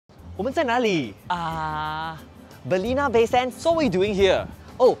我们在哪里? Belina Bay Sands. So what are you doing here?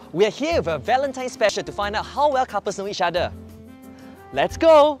 Oh, we are here with a Valentine special to find out how well couples know each other. Let's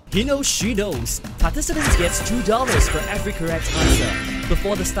go! He knows, she knows. Participants get $2 for every correct answer.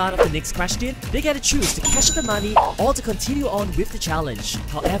 Before the start of the next question, they get to choose to cash the money or to continue on with the challenge.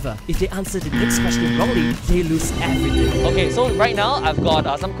 However, if they answer the next question wrongly, they lose everything. Okay, so right now I've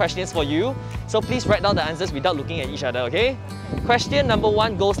got some questions for you. So please write down the answers without looking at each other, okay? Question number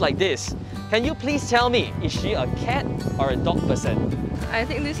 1 goes like this. Can you please tell me, is she a cat or a dog person? I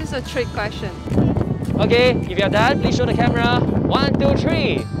think this is a trick question. Okay, if you're done, please show the camera. 1, 2,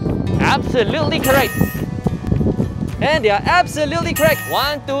 3. Absolutely correct. And they are absolutely correct.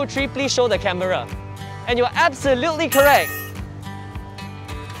 1, 2, 3, please show the camera. And you're absolutely correct.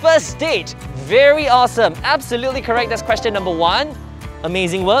 First date. Very awesome. Absolutely correct. That's question number 1.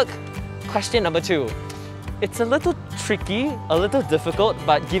 Amazing work. Question number 2. It's a little tricky, a little difficult,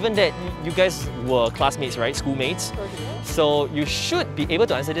 but given that you guys were classmates, right? Schoolmates. So you should be able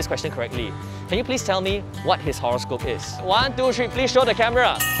to answer this question correctly. Can you please tell me what his horoscope is? 1, 2, 3, please show the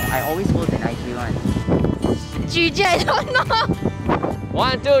camera. I always go the Nike one. 巨蟹 don't know.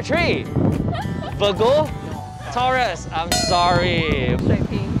 1, 2, 3. Virgo? Taurus. I'm sorry.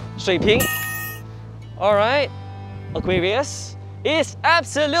 水瓶. Alright. Aquarius is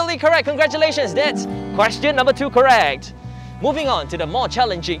absolutely correct. Congratulations. That's question number 2 correct. Moving on to the more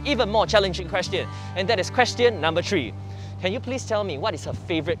challenging, even more challenging question. And that is question number 3. Can you please tell me what is her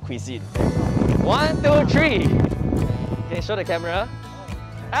favorite cuisine? 1, 2, 3. Can you show the camera?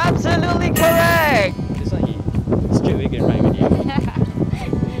 Absolutely correct! This one he straight away get right with you.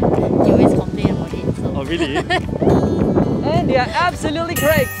 You always complain about it. So. Oh really? And they are absolutely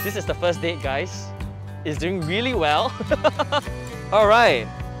correct! This is the first date, guys. It's doing really well. Alright,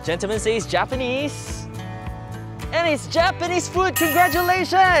 gentleman says Japanese. And it's Japanese food!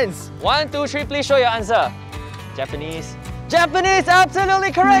 Congratulations! 1, 2, 3, please show your answer. Japanese. Japanese!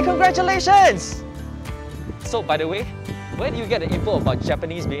 Absolutely correct! Congratulations! So, by the way, where do you get the info about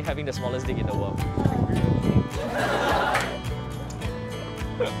Japanese having the smallest dick in the world?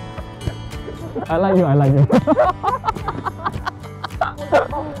 I like you, I like you.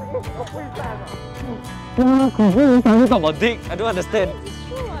 Talk about dick, I don't understand. It's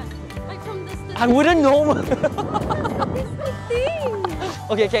true what? Like from the I wouldn't know. It's the thing.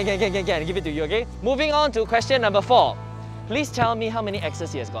 Okay, can give it to you, okay? Moving on to question number 4. Please tell me how many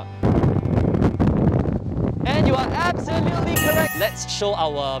exes he has got. And you are absolutely correct. Let's show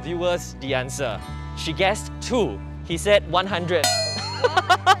our viewers the answer. She guessed 2. He said 100.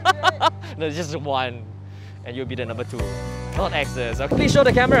 No, it's just 1. And you'll be the number 2. Not exes. Okay, please show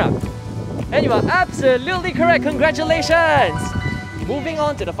the camera. And you are absolutely correct. Congratulations! Moving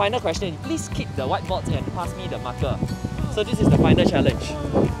on to the final question. Please keep the whiteboard and pass me the marker. So this is the final challenge.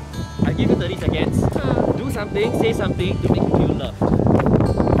 I give you 30 seconds. Do something, say something to make you feel loved.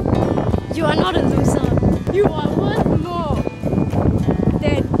 You are not a loser. You are worth more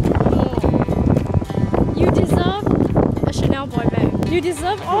than more. You deserve a Chanel boy bag. You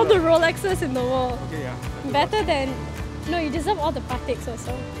deserve all the Rolexes in the world. Okay, yeah. Better than... No, you deserve all the Pateks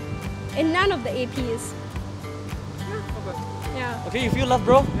also. And none of the APs. Yeah. Okay, you feel loved,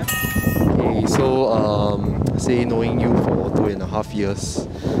 bro? Okay, so say knowing you for 2.5 years,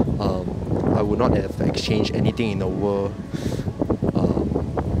 I would not have exchanged anything in the world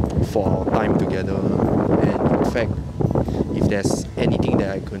for our time together. And in fact, if there's anything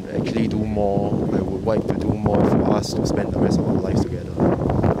that I could actually do more, I would like to do more for us to spend the rest of our lives together.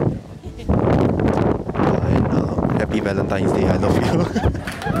 And happy Valentine's Day, I love you.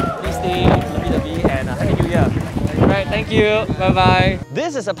 Please stay lovey-dovey and Happy New Year. Alright, thank you. Bye-bye.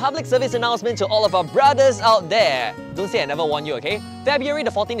 This is a public service announcement to all of our brothers out there. Don't say I never warned you, okay? February the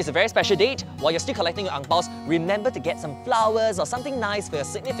 14th is a very special date. While you're still collecting your angpaos, remember to get some flowers or something nice for your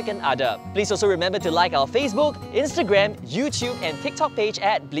significant other. Please also remember to like our Facebook, Instagram, YouTube and TikTok page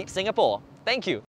at Bleep Singapore. Thank you.